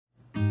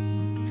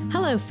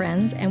Hello,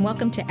 friends, and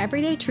welcome to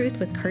Everyday Truth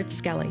with Kurt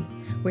Skelly.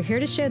 We're here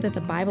to show that the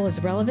Bible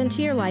is relevant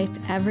to your life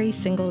every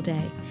single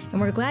day,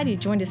 and we're glad you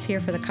joined us here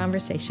for the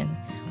conversation.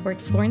 We're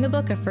exploring the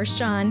book of 1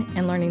 John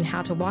and learning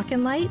how to walk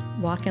in light,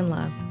 walk in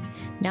love.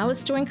 Now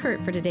let's join Kurt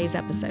for today's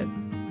episode.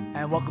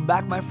 And welcome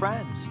back, my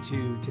friends,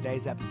 to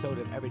today's episode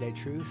of Everyday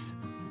Truth.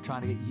 We're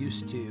trying to get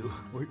used to,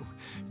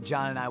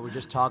 John and I were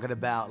just talking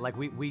about,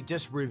 we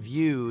just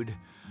reviewed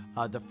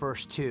the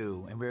first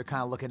two, and we were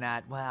kind of looking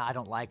at, I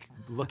don't like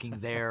looking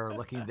there or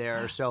looking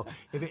there. So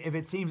if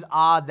it seems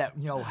odd that,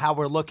 how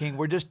we're looking,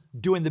 we're just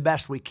doing the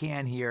best we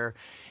can here.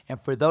 And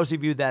for those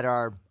of you that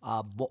are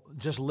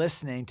just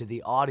listening to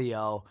the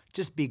audio,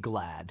 just be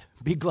glad.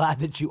 Be glad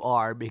that you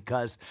are,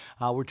 because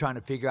we're trying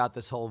to figure out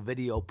this whole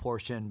video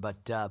portion.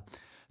 But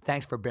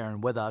thanks for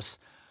bearing with us.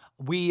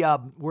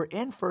 We're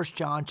in 1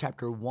 John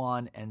chapter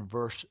 1 and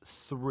verse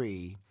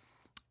 3,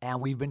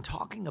 and we've been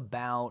talking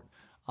about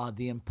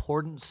the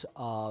importance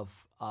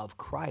of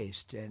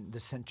Christ and the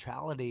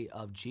centrality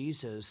of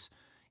Jesus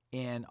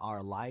in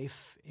our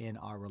life, in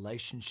our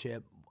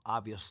relationship.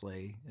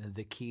 Obviously,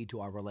 the key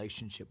to our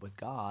relationship with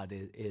God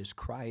is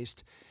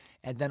Christ,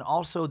 and then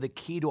also the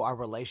key to our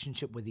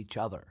relationship with each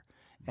other.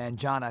 And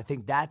John, I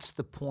think that's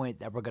the point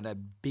that we're going to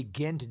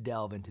begin to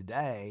delve in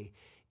today,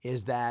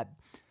 is that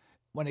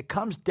when it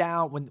comes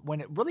down, when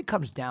it really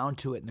comes down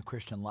to it in the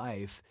Christian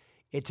life,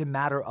 it's a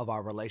matter of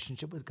our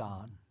relationship with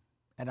God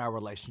and our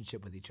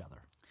relationship with each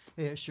other.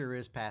 It sure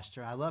is,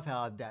 Pastor. I love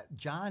how that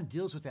John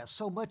deals with that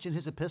so much in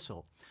his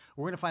epistle.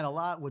 We're going to find a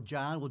lot with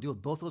John. We'll deal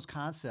with both those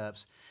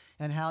concepts,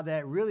 and how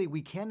that really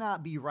we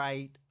cannot be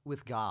right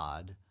with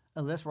God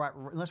unless we're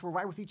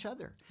right with each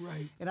other.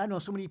 Right. And I know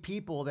so many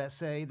people that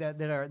say that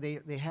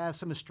they have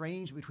some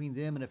estrangement between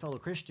them and a fellow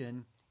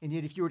Christian, and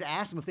yet if you were to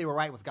ask them if they were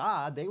right with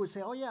God, they would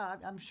say, "Oh yeah,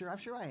 I'm sure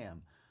I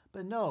am."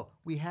 But no,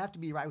 we have to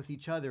be right with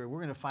each other, and we're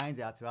going to find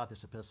that throughout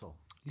this epistle.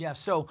 Yeah,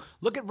 so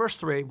look at verse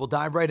 3. We'll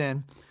dive right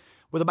in,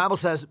 where the Bible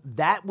says,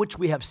 "That which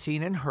we have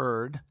seen and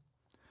heard,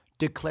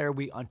 declare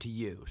we unto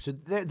you." So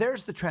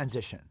there's the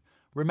transition.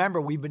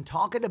 Remember, we've been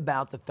talking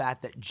about the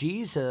fact that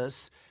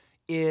Jesus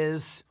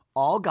is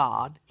all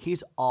God.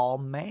 He's all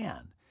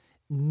man.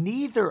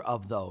 Neither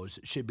of those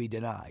should be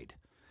denied.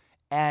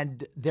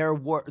 And there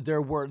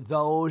were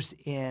those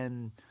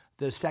in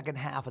the second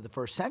half of the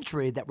first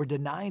century that were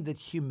denying the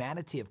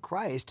humanity of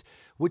Christ,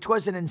 which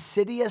was an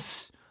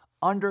insidious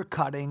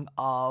undercutting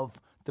of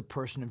the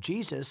person of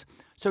Jesus.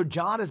 So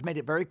John has made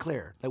it very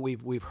clear that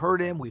we've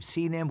heard him, we've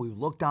seen him, we've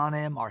looked on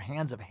him, our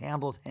hands have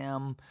handled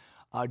him.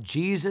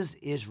 Jesus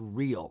is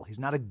real. He's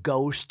not a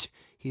ghost.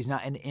 He's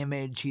not an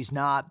image.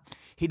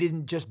 He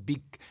didn't just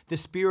be, the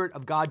Spirit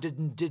of God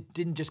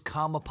didn't just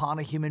come upon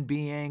a human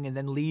being and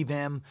then leave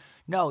him.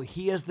 No,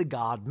 he is the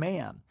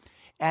God-man.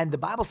 And the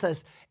Bible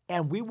says,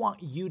 and we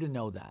want you to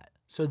know that.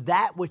 So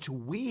that which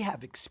we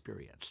have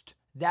experienced,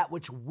 that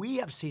which we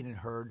have seen and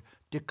heard,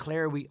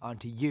 declare we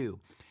unto you.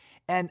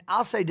 And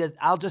I'll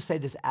just say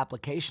this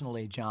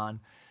applicationally,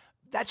 John,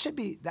 that should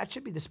be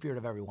the spirit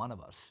of every one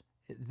of us.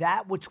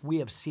 That which we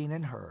have seen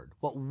and heard,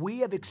 what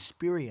we have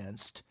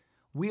experienced,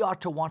 we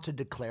ought to want to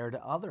declare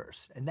to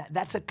others. And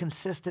that's a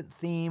consistent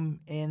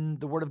theme in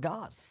the Word of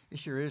God. It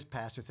sure is,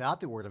 Pastor. Throughout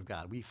the Word of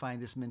God, we find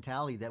this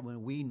mentality that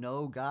when we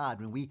know God,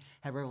 when we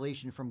have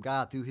revelation from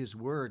God through His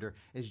Word, or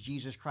as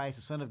Jesus Christ,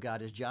 the Son of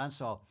God, as John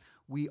saw,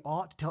 we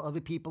ought to tell other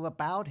people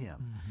about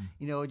Him.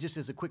 Mm-hmm. Just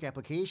as a quick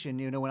application,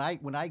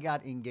 when I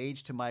got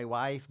engaged to my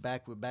wife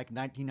back in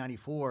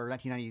 1994,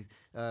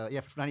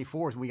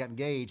 94 is when we got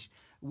engaged.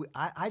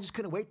 I just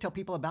couldn't wait to tell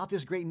people about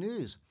this great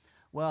news.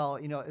 Well,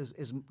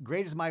 as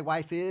great as my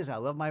wife is, I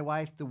love my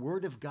wife, the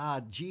Word of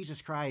God,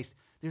 Jesus Christ,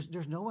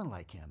 there's no one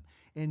like Him.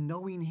 And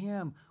knowing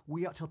Him,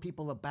 we ought to tell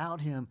people about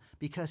Him,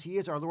 because He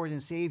is our Lord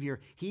and Savior.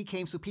 He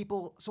came so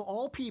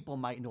all people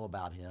might know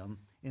about Him.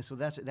 And so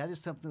that is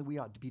something that we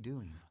ought to be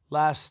doing.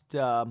 Last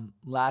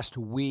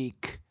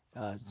week,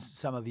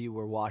 some of you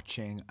were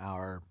watching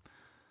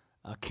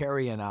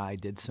Carrie and I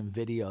did some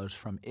videos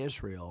from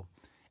Israel.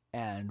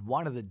 And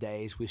one of the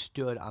days we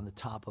stood on the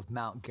top of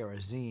Mount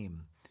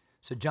Gerizim.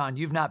 So, John,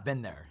 you've not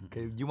been there.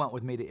 You went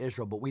with me to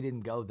Israel, but we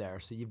didn't go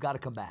there. So you've got to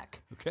come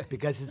back, okay?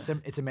 Because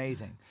it's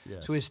amazing.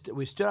 Yes. So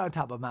we stood on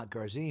top of Mount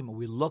Gerizim, and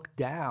we looked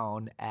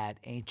down at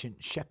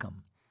ancient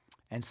Shechem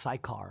and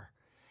Sychar.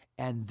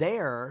 And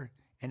there,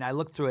 and I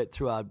looked through it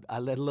I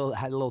had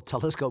a little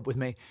telescope with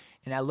me,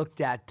 and I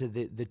looked at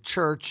the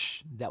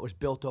church that was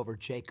built over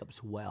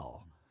Jacob's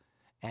well.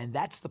 And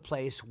that's the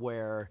place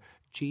where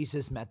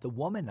Jesus met the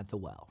woman at the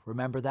well.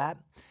 Remember that?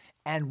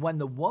 And when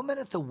the woman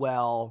at the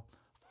well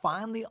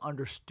finally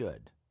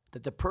understood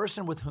that the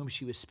person with whom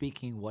she was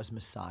speaking was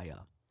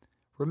Messiah,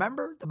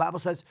 remember, the Bible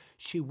says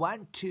she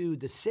went to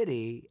the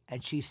city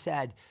and she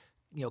said,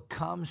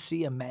 "Come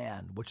see a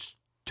man which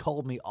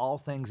told me all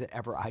things that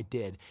ever I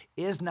did.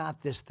 Is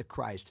not this the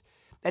Christ?"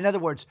 In other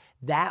words,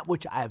 that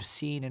which I have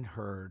seen and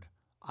heard,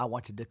 I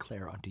want to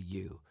declare unto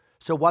you.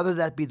 So whether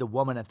that be the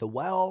woman at the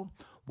well,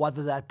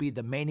 whether that be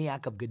the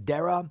maniac of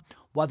Gadara,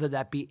 whether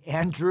that be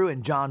Andrew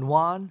in John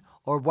 1,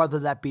 or whether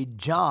that be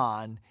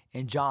John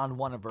in John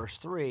 1 and verse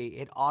 3,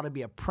 it ought to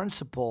be a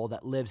principle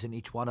that lives in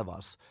each one of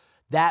us.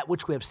 That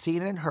which we have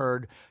seen and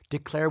heard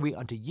declare we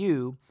unto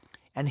you.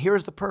 And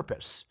here's the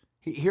purpose.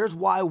 Here's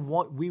why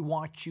we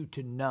want you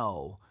to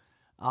know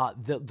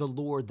the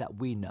Lord that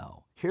we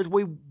know. Here's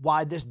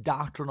why this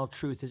doctrinal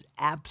truth is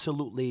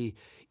absolutely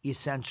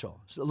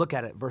essential. So look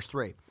at it, verse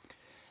 3.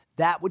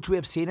 That which we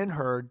have seen and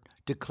heard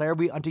declare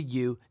we unto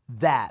you,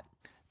 that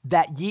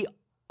ye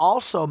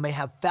also may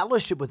have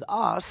fellowship with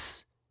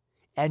us,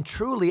 and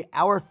truly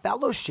our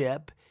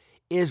fellowship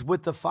is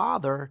with the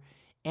Father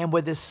and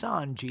with his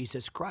Son,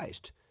 Jesus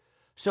Christ.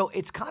 So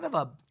it's kind of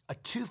a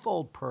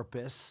twofold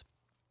purpose.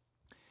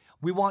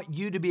 We want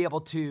you to be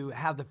able to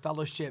have the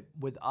fellowship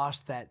with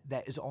us that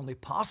is only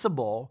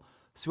possible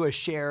through a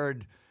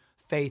shared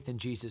faith in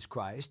Jesus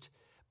Christ.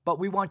 But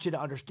we want you to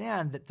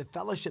understand that the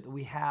fellowship that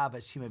we have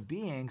as human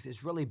beings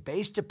is really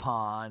based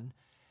upon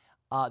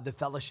the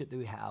fellowship that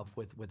we have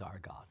with our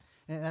God.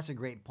 And that's a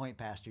great point,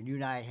 Pastor. And you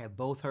and I have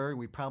both heard,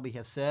 we probably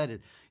have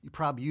said,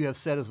 you have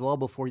said as well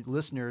before,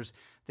 listeners,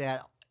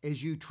 that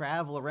as you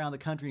travel around the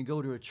country and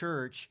go to a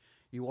church,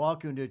 you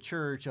walk into a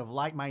church of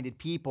like-minded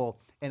people,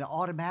 and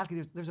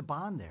automatically there's a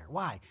bond there.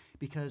 Why?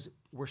 Because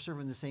we're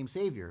serving the same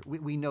Savior.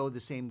 We know the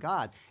same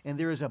God. And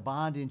there is a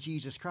bond in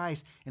Jesus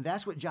Christ. And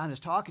that's what John is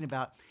talking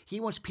about.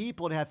 He wants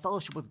people to have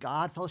fellowship with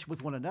God, fellowship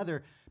with one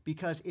another,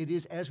 because it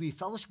is as we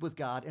fellowship with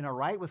God and are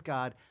right with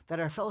God that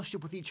our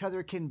fellowship with each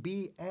other can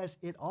be as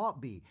it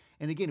ought be.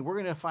 And again, we're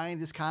going to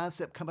find this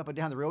concept come up and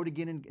down the road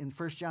again in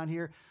 1 John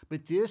here.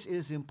 But this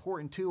is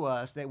important to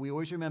us that we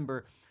always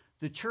remember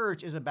the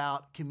church is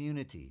about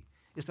community.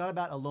 It's not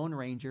about a lone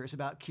ranger. It's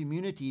about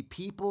community,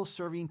 people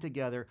serving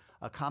together,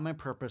 a common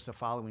purpose of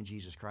following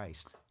Jesus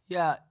Christ.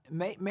 Yeah,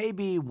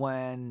 maybe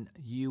when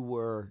you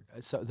were,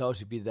 so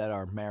those of you that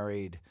are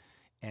married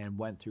and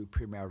went through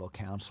premarital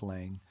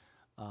counseling,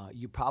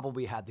 you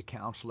probably had the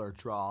counselor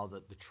draw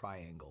the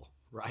triangle,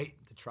 right?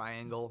 The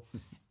triangle.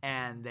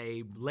 And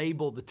they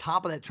labeled the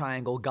top of that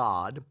triangle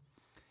God,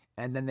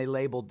 and then they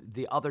labeled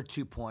the other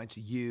 2 points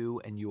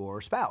you and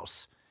your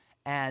spouse.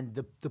 And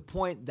the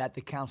point that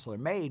the counselor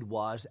made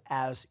was,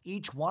 as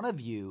each one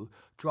of you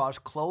draws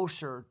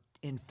closer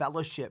in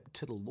fellowship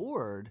to the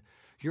Lord,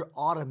 you're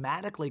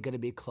automatically going to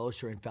be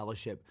closer in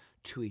fellowship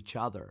to each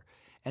other.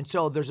 And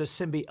so there's a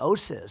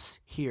symbiosis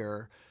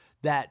here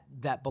that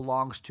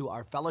belongs to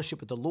our fellowship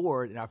with the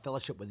Lord and our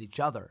fellowship with each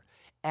other.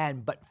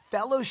 But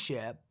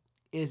fellowship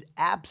is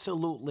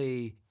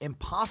absolutely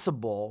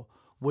impossible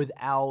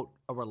without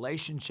a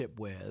relationship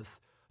with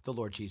the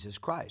Lord Jesus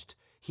Christ.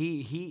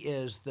 He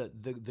is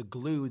the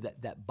glue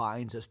that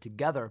binds us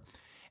together.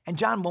 And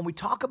John, when we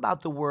talk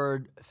about the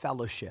word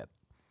fellowship,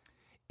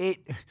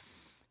 it,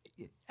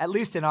 at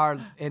least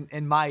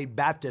in my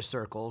Baptist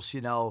circles,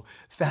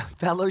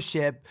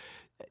 fellowship,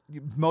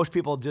 most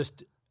people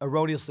just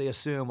erroneously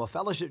assume, well,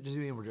 fellowship just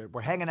means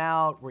we're hanging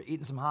out, we're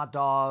eating some hot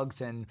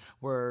dogs, and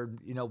we're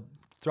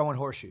throwing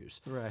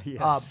horseshoes. Right.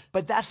 Yes.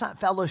 But that's not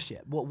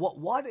fellowship.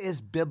 What is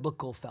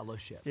biblical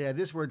fellowship? Yeah,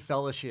 this word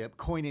fellowship,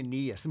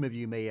 koinonia. Some of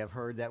you may have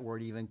heard that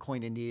word, even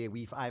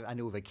koinonia. I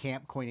know of a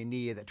camp,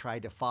 koinonia, that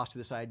tried to foster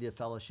this idea of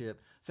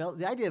fellowship.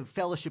 The idea of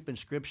fellowship in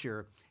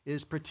Scripture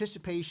is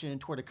participation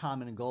toward a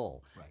common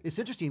goal. Right. It's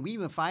interesting. We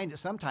even find it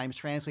sometimes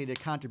translated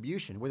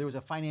contribution, where there was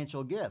a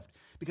financial gift.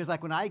 Because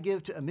like when I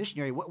give to a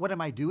missionary, what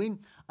am I doing?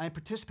 I'm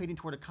participating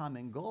toward a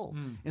common goal.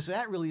 And so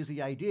that really is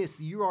the idea. Is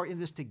you are in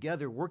this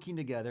together, working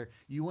together.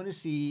 You want to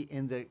see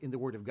in the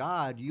Word of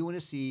God, you want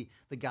to see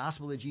the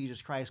gospel of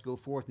Jesus Christ go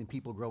forth and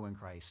people grow in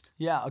Christ.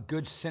 Yeah, a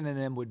good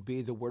synonym would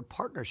be the word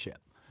partnership.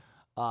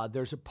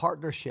 There's a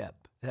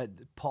partnership that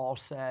Paul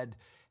said,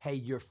 hey,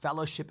 your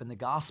fellowship in the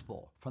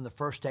gospel from the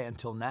first day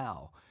until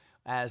now,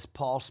 as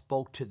Paul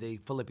spoke to the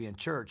Philippian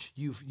church,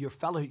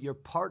 your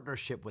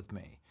partnership with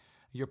me,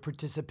 your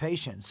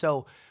participation.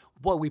 So,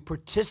 we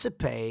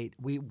participate,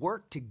 we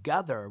work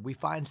together, we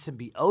find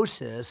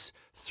symbiosis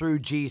through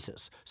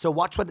Jesus. So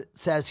watch what it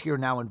says here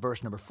now in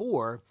verse number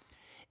 4.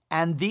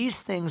 And these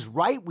things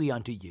write we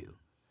unto you,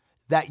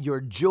 that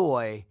your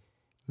joy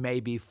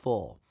may be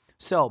full.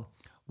 So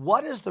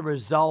what is the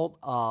result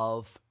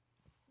of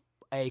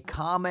a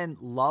common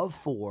love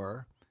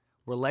for,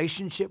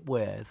 relationship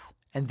with,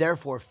 and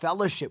therefore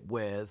fellowship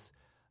with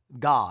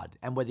God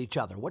and with each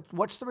other?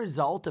 What's the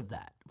result of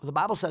that? Well, the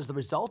Bible says the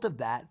result of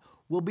that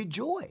will be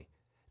joy.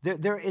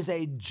 There is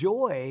a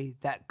joy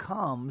that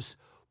comes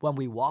when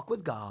we walk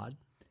with God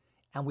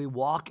and we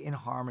walk in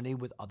harmony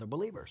with other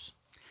believers.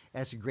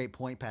 That's a great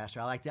point,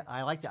 Pastor.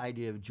 I like the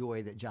idea of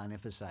joy that John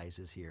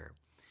emphasizes here.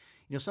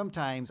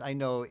 Sometimes I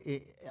know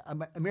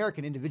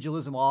American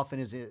individualism often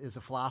is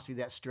a philosophy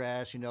that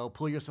stress,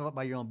 pull yourself up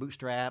by your own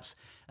bootstraps,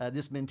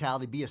 this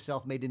mentality, be a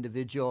self-made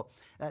individual.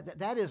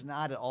 That is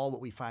not at all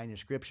what we find in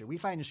Scripture. We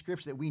find in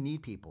Scripture that we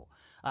need people.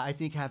 I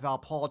think how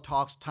Paul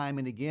talks time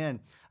and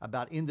again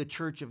about in the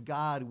church of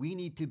God, we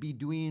need to be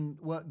doing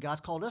what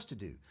God's called us to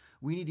do.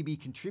 We need to be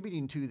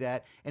contributing to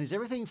that. And as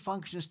everything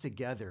functions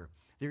together,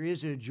 there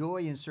is a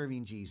joy in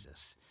serving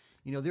Jesus.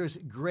 There's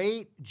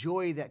great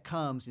joy that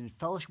comes in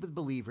fellowship with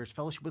believers,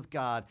 fellowship with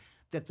God,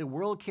 that the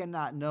world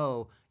cannot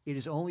know It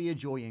is only a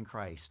joy in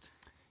Christ.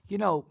 You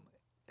know,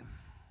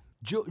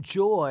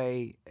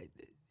 joy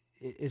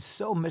is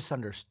so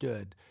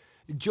misunderstood.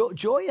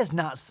 Joy is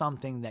not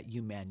something that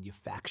you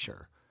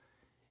manufacture.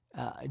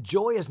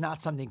 Joy is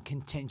not something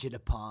contingent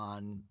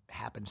upon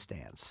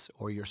happenstance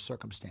or your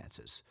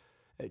circumstances.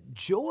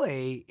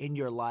 Joy in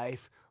your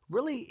life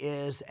really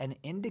is an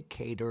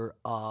indicator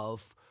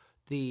of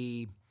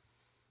the,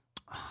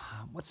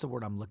 what's the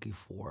word I'm looking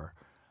for?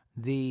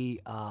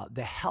 The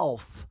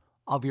health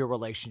of your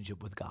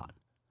relationship with God.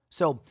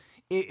 So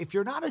if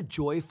you're not a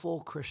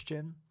joyful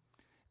Christian,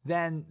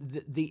 then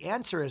the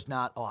answer is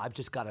not, oh, I've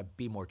just got to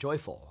be more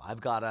joyful. I've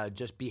got to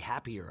just be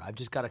happier. I've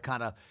just got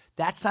to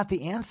that's not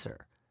the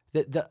answer.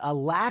 A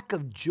lack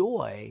of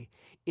joy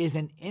is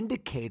an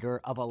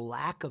indicator of a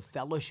lack of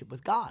fellowship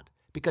with God,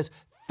 because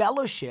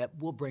fellowship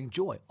will bring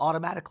joy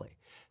automatically.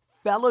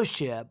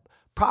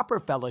 Proper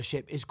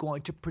fellowship is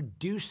going to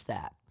produce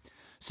that.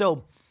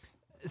 So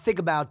think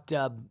about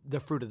the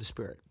fruit of the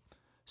Spirit.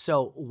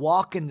 So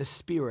walk in the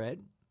Spirit,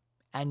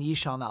 and ye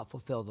shall not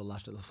fulfill the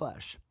lust of the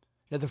flesh.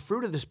 Now, the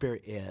fruit of the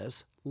Spirit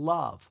is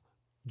love,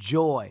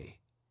 joy,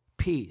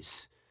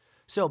 peace.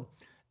 So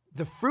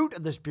the fruit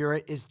of the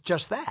Spirit is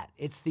just that.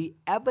 It's the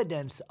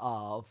evidence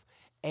of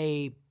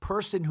a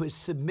person who is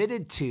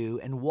submitted to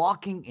and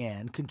walking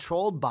in,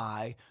 controlled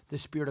by the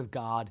Spirit of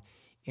God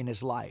in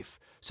his life.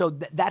 So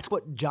that's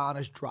what John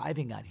is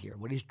driving at here.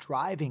 What he's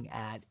driving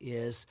at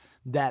is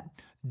that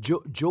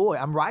joy.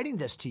 I'm writing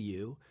this to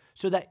you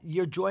so that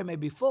your joy may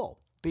be full,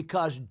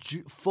 because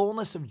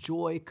fullness of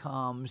joy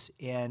comes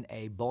in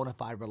a bona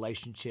fide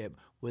relationship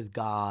with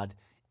God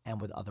and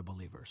with other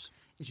believers.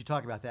 As you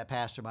talk about that,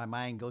 Pastor, my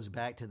mind goes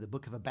back to the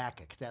book of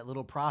Habakkuk, that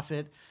little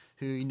prophet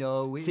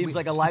who, seems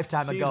like a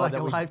lifetime ago. Seems like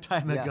a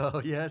lifetime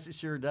ago. Yes, it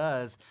sure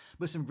does.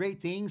 But some great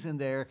things in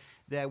there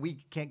that we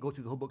can't go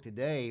through the whole book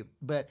today.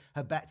 But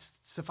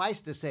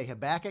suffice to say,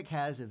 Habakkuk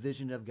has a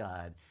vision of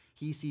God.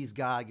 He sees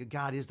God.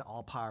 God is the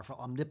all-powerful,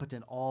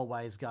 omnipotent,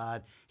 all-wise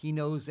God. He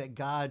knows that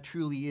God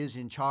truly is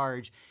in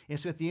charge. And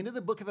so at the end of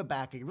the book of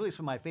Habakkuk, really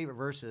some of my favorite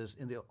verses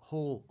in the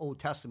whole Old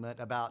Testament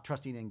about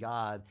trusting in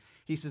God,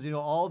 he says,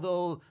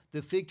 although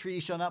the fig tree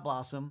shall not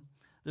blossom,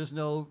 there's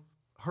no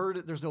herd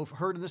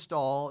in the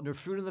stall, no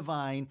fruit in the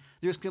vine,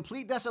 there's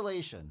complete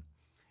desolation.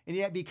 And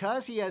yet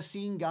because he has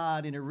seen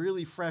God in a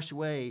really fresh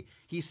way,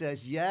 he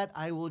says, yet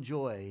I will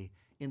joy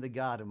in the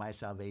God of my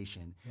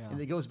salvation. Yeah. And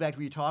it goes back to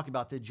what you talk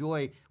about, the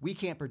joy. We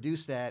can't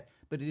produce that,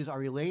 but it is our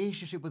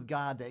relationship with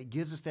God that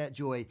gives us that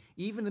joy,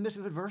 even in the midst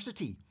of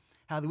adversity,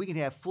 how that we can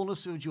have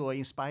fullness of joy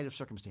in spite of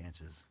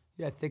circumstances.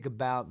 Yeah, think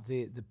about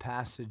the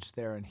passage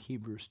there in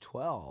Hebrews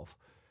 12.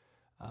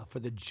 For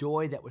the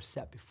joy that was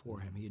set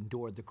before him, he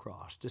endured the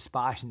cross,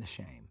 despising the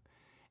shame.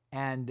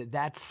 And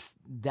that's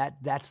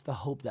the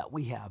hope that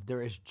we have.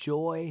 There is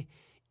joy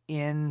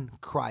in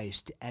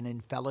Christ and in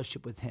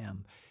fellowship with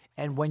him.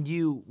 And when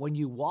you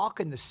walk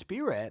in the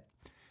Spirit,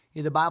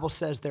 the Bible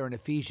says there in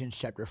Ephesians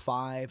chapter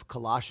 5,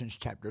 Colossians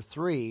chapter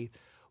 3,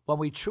 when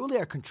we truly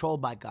are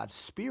controlled by God's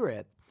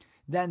Spirit,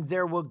 then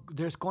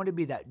there's going to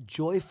be that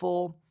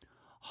joyful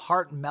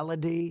heart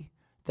melody,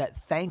 that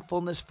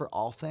thankfulness for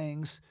all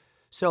things.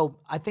 So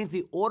I think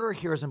the order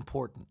here is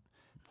important.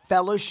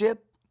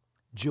 Fellowship,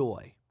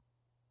 joy.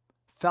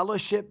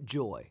 Fellowship,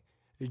 joy.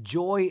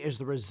 Joy is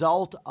the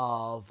result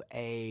of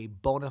a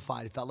bona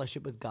fide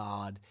fellowship with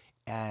God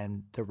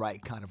and the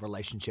right kind of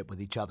relationship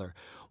with each other.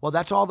 Well,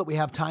 that's all that we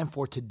have time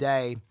for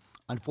today,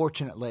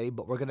 unfortunately,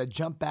 but we're going to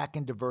jump back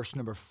into verse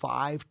number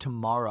 5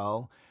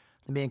 tomorrow.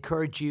 Let me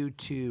encourage you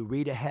to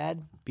read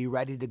ahead, be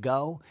ready to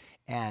go,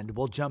 and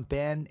we'll jump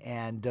in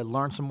and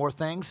learn some more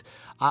things.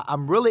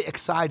 I'm really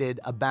excited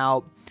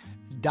about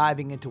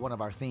diving into one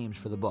of our themes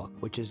for the book,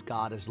 which is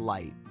God is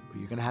light.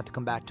 You're going to have to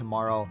come back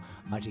tomorrow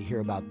to hear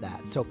about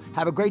that. So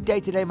have a great day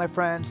today, my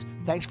friends.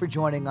 Thanks for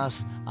joining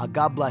us.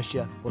 God bless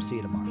you. We'll see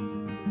you tomorrow.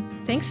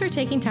 Thanks for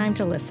taking time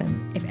to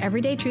listen. If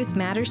Everyday Truth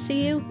matters to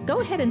you,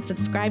 go ahead and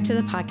subscribe to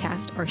the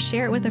podcast or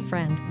share it with a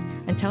friend.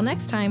 Until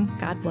next time,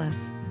 God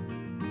bless.